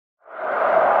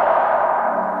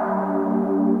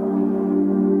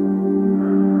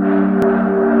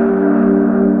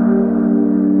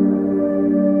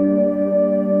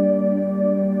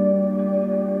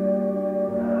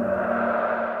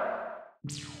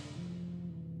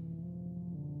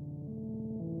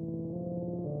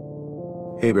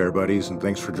Hey Bear Buddies, and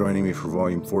thanks for joining me for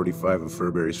Volume 45 of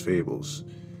Furberries Fables.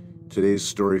 Today's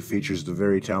story features the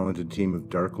very talented team of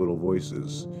Dark Little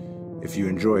Voices. If you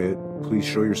enjoy it, please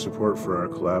show your support for our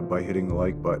collab by hitting the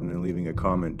like button and leaving a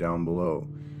comment down below.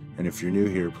 And if you're new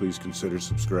here, please consider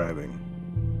subscribing.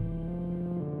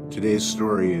 Today's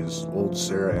story is Old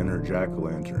Sarah and Her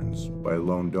Jack-O-Lanterns by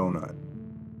Lone Donut.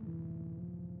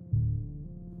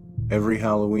 Every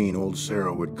Halloween, Old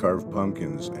Sarah would carve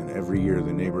pumpkins, and every year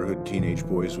the neighborhood teenage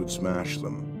boys would smash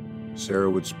them. Sarah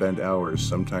would spend hours,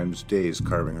 sometimes days,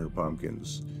 carving her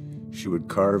pumpkins. She would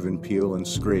carve and peel and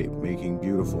scrape, making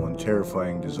beautiful and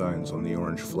terrifying designs on the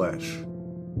orange flesh.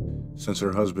 Since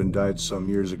her husband died some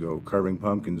years ago, carving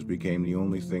pumpkins became the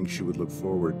only thing she would look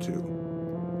forward to.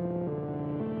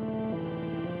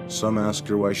 Some asked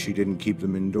her why she didn't keep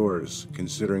them indoors,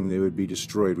 considering they would be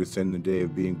destroyed within the day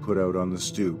of being put out on the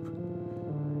stoop.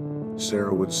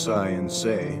 Sarah would sigh and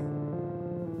say,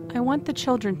 I want the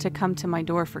children to come to my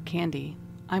door for candy.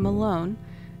 I'm alone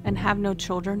and have no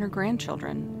children or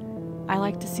grandchildren. I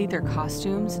like to see their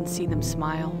costumes and see them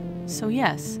smile. So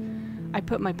yes, I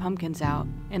put my pumpkins out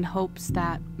in hopes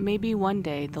that maybe one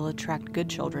day they'll attract good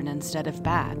children instead of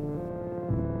bad.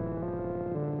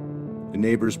 The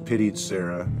neighbors pitied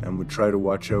Sarah and would try to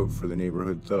watch out for the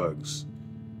neighborhood thugs.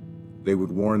 They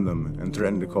would warn them and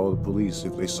threaten to call the police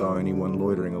if they saw anyone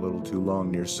loitering a little too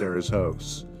long near Sarah's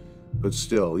house. But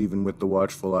still, even with the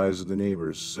watchful eyes of the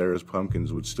neighbors, Sarah's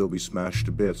pumpkins would still be smashed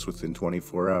to bits within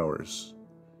 24 hours.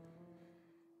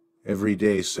 Every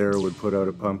day, Sarah would put out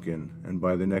a pumpkin, and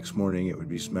by the next morning it would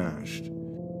be smashed.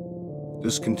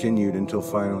 This continued until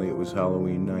finally it was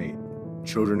Halloween night.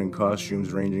 Children in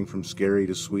costumes ranging from scary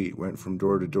to sweet went from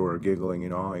door to door, giggling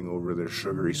and awing over their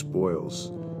sugary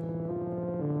spoils.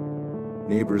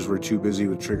 Neighbors were too busy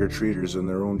with trick-or-treaters and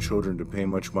their own children to pay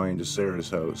much mind to Sarah's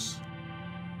house.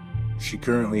 She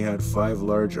currently had 5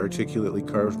 large, articulately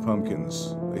carved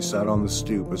pumpkins. They sat on the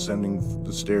stoop, ascending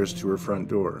the stairs to her front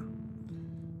door.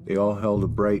 They all held a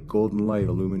bright golden light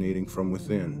illuminating from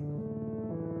within.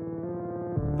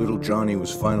 Little Johnny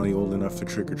was finally old enough to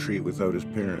trick-or-treat without his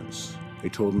parents. They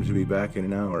told him to be back in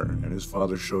an hour, and his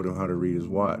father showed him how to read his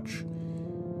watch.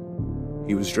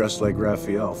 He was dressed like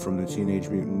Raphael from the Teenage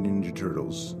Mutant Ninja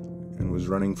Turtles, and was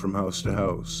running from house to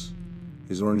house.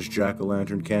 His orange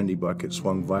jack-o'-lantern candy bucket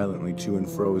swung violently to and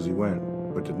fro as he went,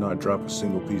 but did not drop a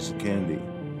single piece of candy.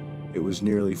 It was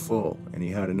nearly full, and he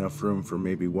had enough room for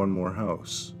maybe one more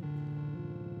house.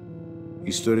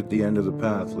 He stood at the end of the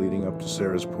path leading up to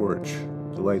Sarah's porch.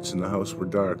 The lights in the house were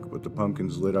dark, but the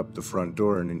pumpkins lit up the front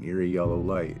door in an eerie yellow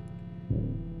light.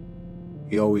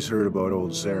 He always heard about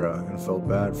old Sarah and felt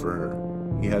bad for her.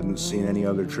 He hadn't seen any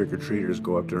other trick-or-treaters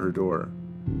go up to her door.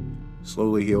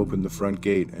 Slowly he opened the front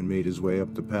gate and made his way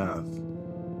up the path.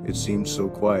 It seemed so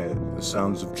quiet, the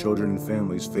sounds of children and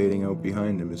families fading out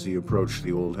behind him as he approached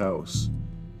the old house.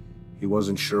 He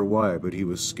wasn't sure why, but he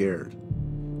was scared.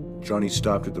 Johnny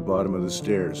stopped at the bottom of the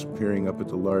stairs, peering up at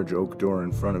the large oak door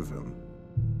in front of him.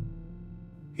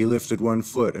 He lifted one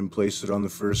foot and placed it on the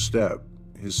first step.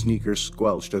 His sneakers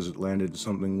squelched as it landed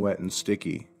something wet and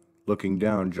sticky. Looking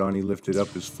down, Johnny lifted up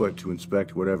his foot to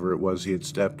inspect whatever it was he had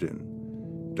stepped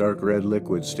in. Dark red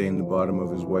liquid stained the bottom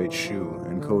of his white shoe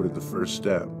and coated the first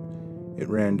step. It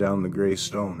ran down the gray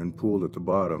stone and pooled at the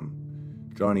bottom.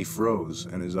 Johnny froze,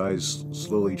 and his eyes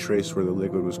slowly traced where the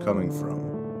liquid was coming from.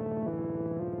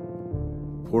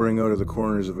 Pouring out of the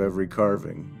corners of every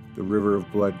carving, the river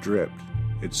of blood dripped.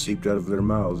 It seeped out of their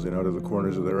mouths and out of the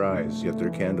corners of their eyes, yet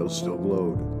their candles still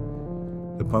glowed.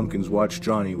 The pumpkins watched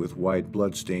Johnny with wide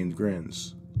blood-stained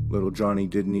grins. Little Johnny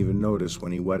didn't even notice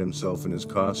when he wet himself in his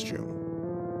costume.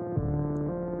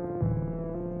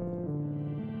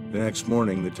 The next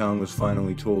morning, the town was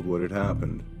finally told what had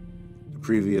happened. The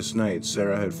previous night,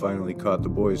 Sarah had finally caught the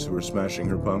boys who were smashing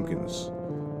her pumpkins.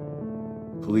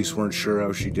 Police weren't sure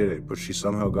how she did it, but she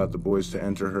somehow got the boys to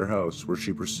enter her house, where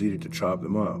she proceeded to chop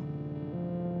them up.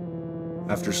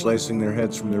 After slicing their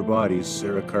heads from their bodies,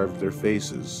 Sarah carved their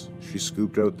faces. She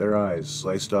scooped out their eyes,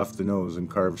 sliced off the nose, and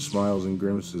carved smiles and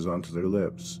grimaces onto their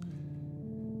lips.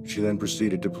 She then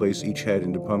proceeded to place each head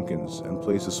into pumpkins and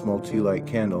place a small tea-light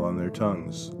candle on their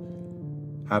tongues.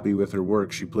 Happy with her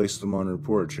work, she placed them on her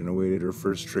porch and awaited her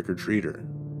first trick-or-treater.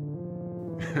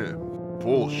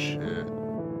 Bullshit.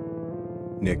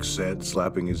 Nick said,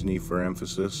 slapping his knee for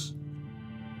emphasis.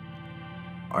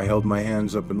 I held my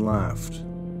hands up and laughed.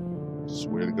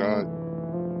 Swear to God,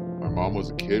 my mom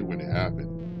was a kid when it happened.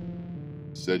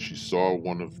 Said she saw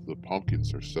one of the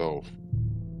pumpkins herself.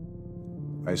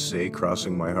 I say,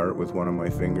 crossing my heart with one of my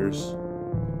fingers.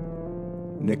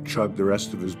 Nick chugged the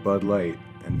rest of his Bud Light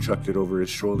and chucked it over his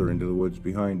shoulder into the woods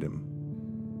behind him.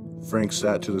 Frank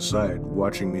sat to the side,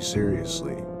 watching me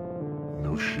seriously.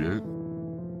 No shit?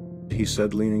 He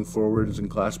said, leaning forwards and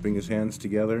clasping his hands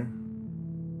together.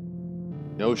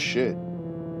 No shit.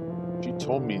 She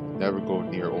told me to never go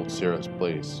near old Sarah's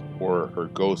place, or her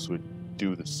ghost would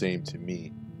do the same to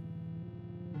me.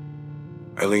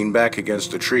 I leaned back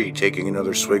against a tree, taking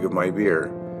another swig of my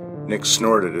beer. Nick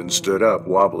snorted and stood up,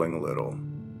 wobbling a little.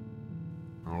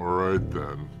 Alright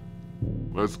then.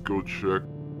 Let's go check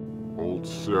old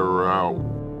Sarah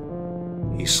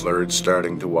out. He slurred,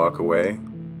 starting to walk away.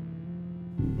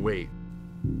 Wait,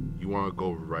 you want to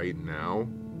go right now?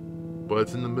 But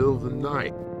it's in the middle of the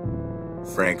night.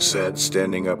 Frank said,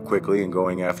 standing up quickly and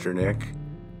going after Nick.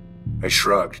 I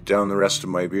shrugged, downed the rest of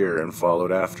my beer, and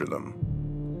followed after them.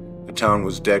 The town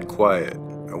was dead quiet.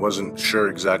 I wasn't sure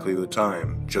exactly the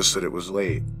time, just that it was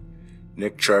late.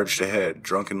 Nick charged ahead,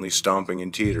 drunkenly stomping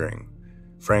and teetering.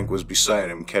 Frank was beside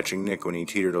him, catching Nick when he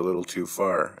teetered a little too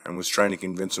far, and was trying to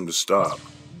convince him to stop.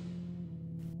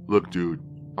 Look, dude,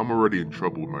 I'm already in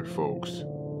trouble with my folks.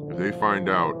 If they find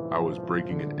out I was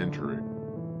breaking and entering.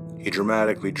 He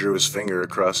dramatically drew his finger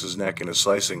across his neck in a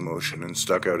slicing motion and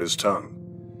stuck out his tongue.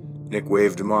 Nick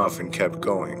waved him off and kept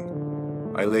going.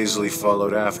 I lazily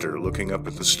followed after, looking up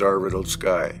at the star-riddled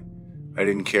sky. I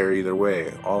didn't care either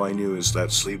way. All I knew is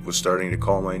that sleep was starting to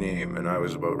call my name, and I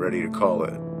was about ready to call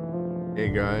it. Hey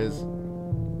guys,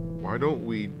 why don't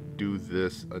we do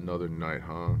this another night,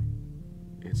 huh?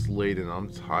 It's late and I'm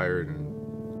tired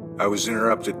and... I was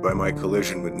interrupted by my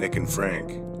collision with Nick and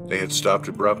Frank. They had stopped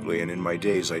abruptly, and in my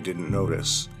daze I didn't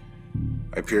notice.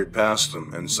 I peered past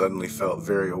them and suddenly felt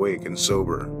very awake and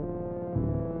sober.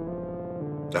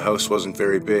 The house wasn't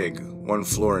very big, 1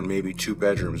 floor and maybe 2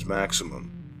 bedrooms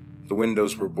maximum. The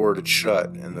windows were boarded shut,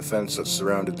 and the fence that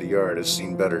surrounded the yard has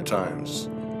seen better times.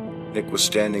 Nick was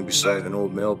standing beside an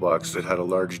old mailbox that had a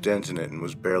large dent in it and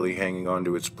was barely hanging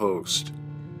onto its post.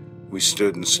 We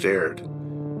stood and stared.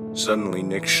 Suddenly,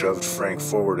 Nick shoved Frank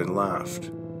forward and laughed.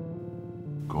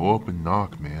 Go up and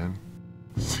knock, man.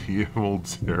 See if old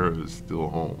Sarah is still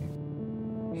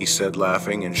home. He said,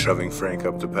 laughing and shoving Frank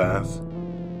up the path.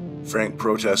 Frank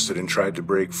protested and tried to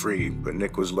break free, but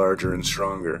Nick was larger and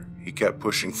stronger. He kept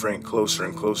pushing Frank closer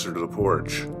and closer to the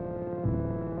porch.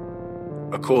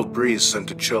 A cold breeze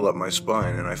sent a chill up my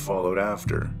spine, and I followed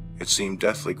after. It seemed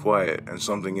deathly quiet, and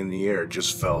something in the air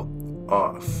just felt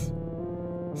off.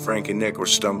 Frank and Nick were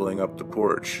stumbling up the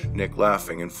porch, Nick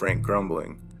laughing and Frank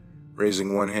grumbling.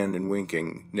 Raising one hand and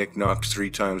winking, Nick knocked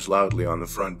 3 times loudly on the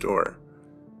front door.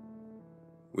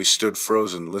 We stood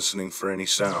frozen, listening for any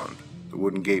sound. The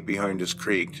wooden gate behind us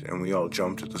creaked, and we all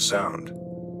jumped at the sound.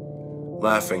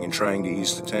 Laughing and trying to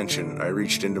ease the tension, I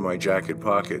reached into my jacket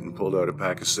pocket and pulled out a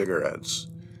pack of cigarettes.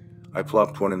 I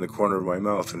plopped one in the corner of my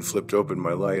mouth and flipped open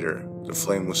my lighter. The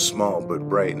flame was small but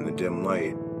bright in the dim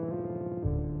light.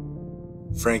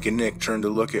 Frank and Nick turned to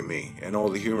look at me, and all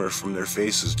the humor from their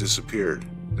faces disappeared.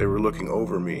 They were looking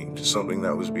over me to something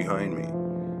that was behind me.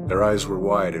 Their eyes were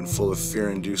wide and full of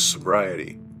fear-induced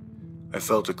sobriety. I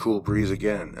felt a cool breeze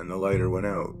again, and the lighter went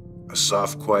out. A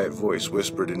soft, quiet voice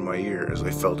whispered in my ear as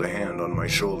I felt a hand on my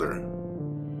shoulder.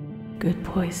 Good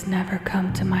boys never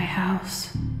come to my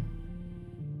house.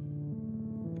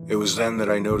 It was then that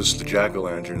I noticed the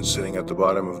jack-o'-lantern sitting at the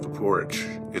bottom of the porch.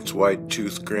 Its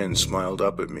wide-toothed grin smiled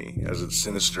up at me as its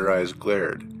sinister eyes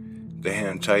glared. The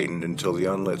hand tightened until the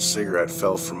unlit cigarette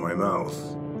fell from my mouth.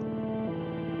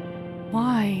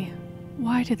 Why?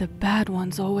 Why do the bad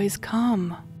ones always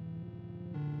come?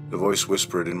 The voice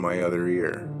whispered in my other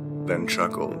ear, then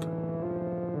chuckled.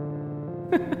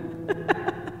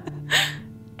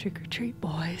 Trick or treat,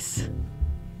 boys.